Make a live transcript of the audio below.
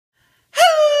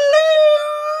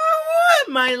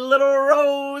my little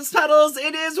rose petals.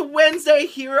 It is Wednesday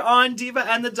here on Diva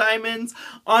and the Diamonds.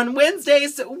 On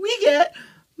Wednesdays, we get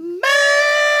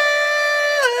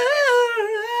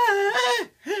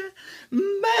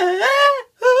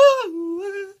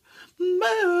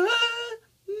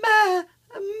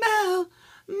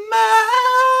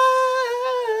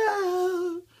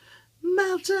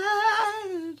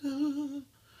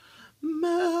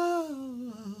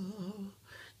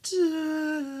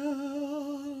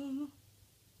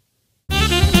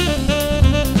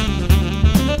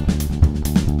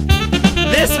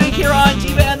This week here on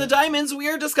Diva and the Diamonds, we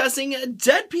are discussing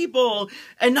dead people.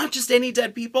 And not just any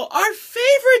dead people, our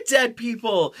favorite dead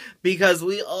people. Because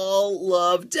we all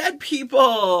love dead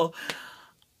people.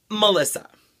 Melissa,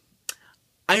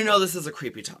 I know this is a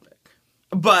creepy topic,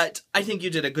 but I think you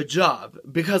did a good job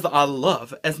because I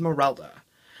love Esmeralda.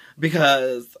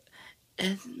 Because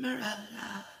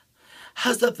Esmeralda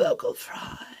has a vocal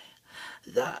fry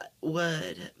that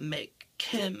would make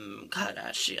Kim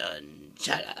Kardashian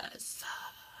jealous.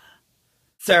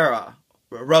 Sarah,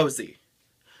 Rosie,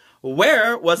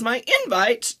 where was my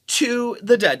invite to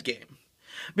the dead game?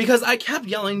 Because I kept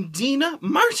yelling, Dina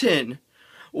Martin,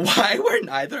 why were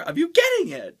neither of you getting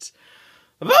it?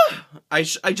 I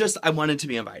wanted to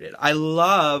be invited. I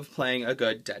love playing a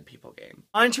good dead people game.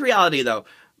 On to reality though.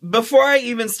 Before I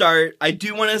even start, I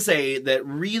do want to say that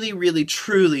really, really,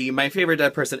 truly, my favorite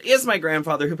dead person is my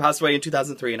grandfather who passed away in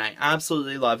 2003, and I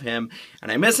absolutely love him,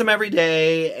 and I miss him every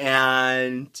day,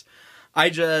 and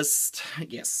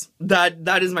yes,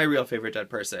 that is my real favorite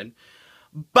dead person.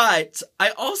 But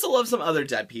I also love some other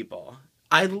dead people.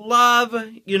 I love,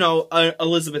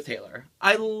 Elizabeth Taylor.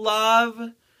 I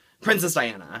love Princess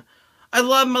Diana. I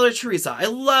love Mother Teresa. I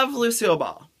love Lucille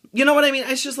Ball. You know what I mean?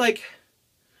 It's just like,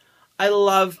 I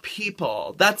love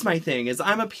people. That's my thing, is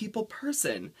I'm a people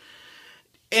person.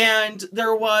 And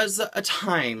there was a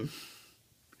time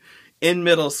in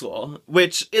middle school,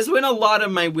 which is when a lot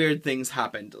of my weird things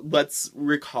happened. Let's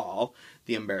recall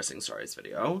the embarrassing stories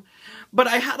video. But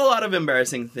I had a lot of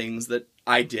embarrassing things that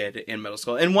I did in middle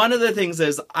school. And one of the things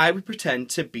is I would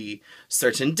pretend to be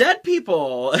certain dead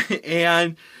people.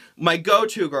 And my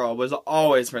go-to girl was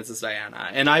always Princess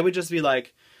Diana. And I would just be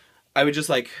like,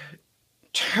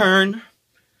 turn,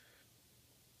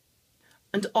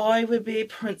 and I would be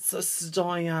Princess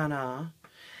Diana,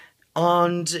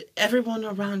 and everyone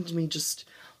around me just,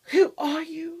 who are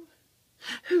you?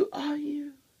 Who are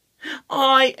you?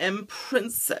 I am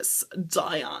Princess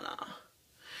Diana.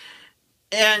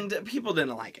 And people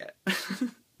didn't like it.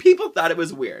 People thought it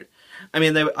was weird. I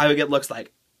mean, I would get looks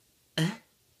like,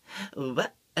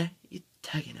 what are you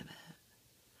talking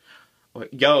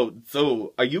about? Yo,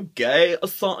 so, are you gay or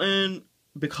something?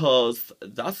 Because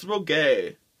that's real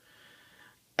gay.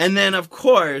 And then, of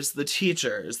course, the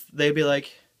teachers, they'd be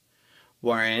like,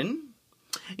 Warren,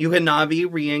 you cannot be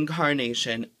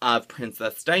reincarnation of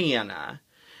Princess Diana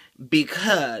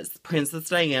because Princess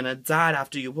Diana died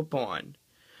after you were born.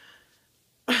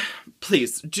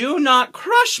 Please, do not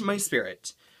crush my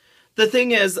spirit. The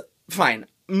thing is, fine,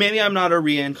 maybe I'm not a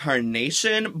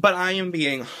reincarnation, but I am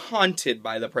being haunted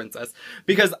by the princess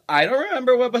because I don't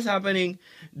remember what was happening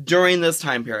during this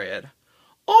time period.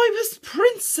 I was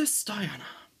Princess Diana.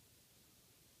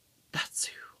 That's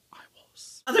who I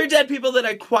was. Other dead people that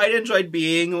I quite enjoyed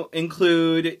being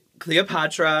include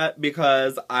Cleopatra,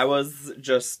 because I was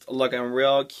just looking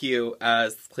real cute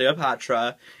as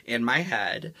Cleopatra in my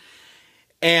head.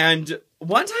 And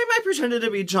one time I pretended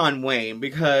to be John Wayne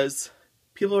because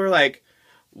people were like,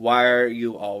 why are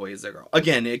you always a girl?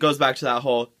 Again, it goes back to that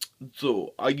whole,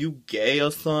 so, are you gay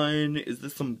or something? Is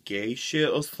this some gay shit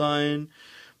or something?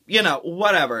 You know,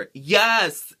 whatever.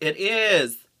 Yes, it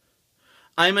is.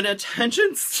 I'm an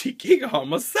attention-seeking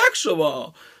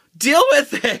homosexual. Deal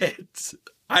with it.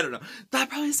 I don't know. That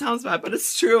probably sounds bad, but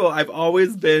it's true. I've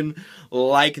always been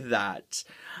like that.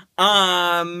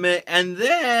 And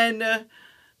then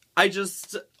I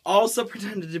just also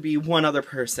pretended to be one other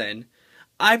person.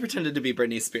 I pretended to be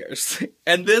Britney Spears.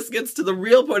 And this gets to the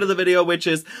real point of the video, which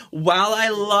is, while I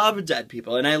love dead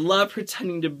people, and I love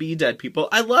pretending to be dead people,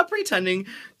 I love pretending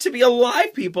to be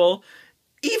alive people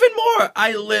even more.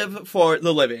 I live for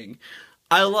the living.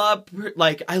 I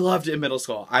loved in middle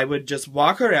school. I would just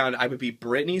walk around, I would be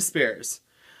Britney Spears.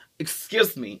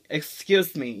 Excuse me,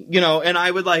 and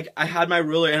I would I had my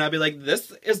ruler, and I'd be like,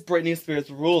 this is Britney Spears'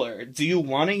 ruler. Do you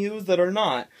want to use it or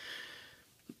not?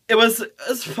 It was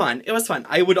fun. It was fun.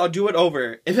 I would do it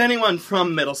over. If anyone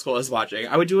from middle school is watching,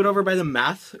 I would do it over by the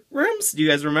math rooms. Do you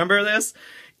guys remember this?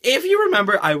 If you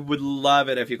remember, I would love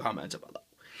it if you commented below.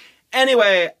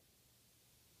 Anyway,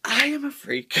 I am a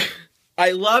freak.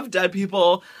 I love dead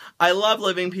people. I love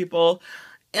living people.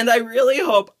 And I really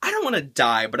hope, I don't want to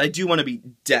die, but I do want to be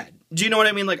dead. Do you know what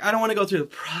I mean? Like, I don't want to go through the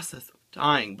process of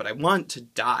dying, but I want to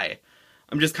die.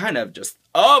 I'm just kind of just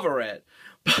over it.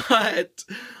 But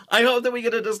I hope that we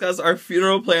get to discuss our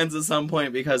funeral plans at some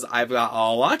point because I've got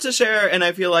a lot to share, and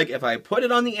I feel like if I put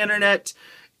it on the internet,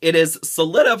 it is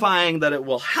solidifying that it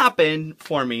will happen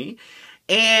for me.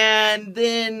 And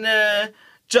then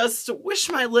just wish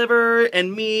my liver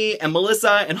and me and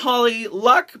Melissa and Holly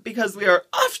luck because we are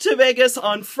off to Vegas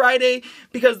on Friday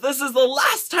because this is the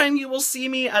last time you will see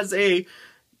me as a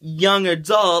young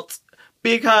adult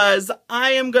because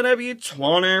I am gonna be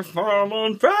 25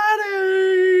 on Friday.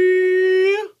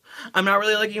 I'm not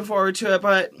really looking forward to it,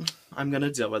 but I'm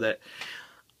gonna deal with it.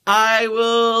 I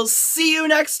will see you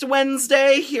next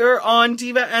Wednesday here on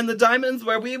Diva and the Diamonds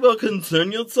where we will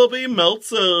continue to be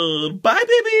melted. Bye,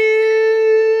 babies!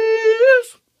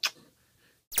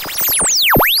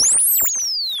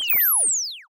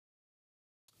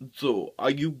 So, are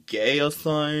you gay or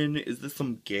something? Is this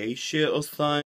some gay shit or something?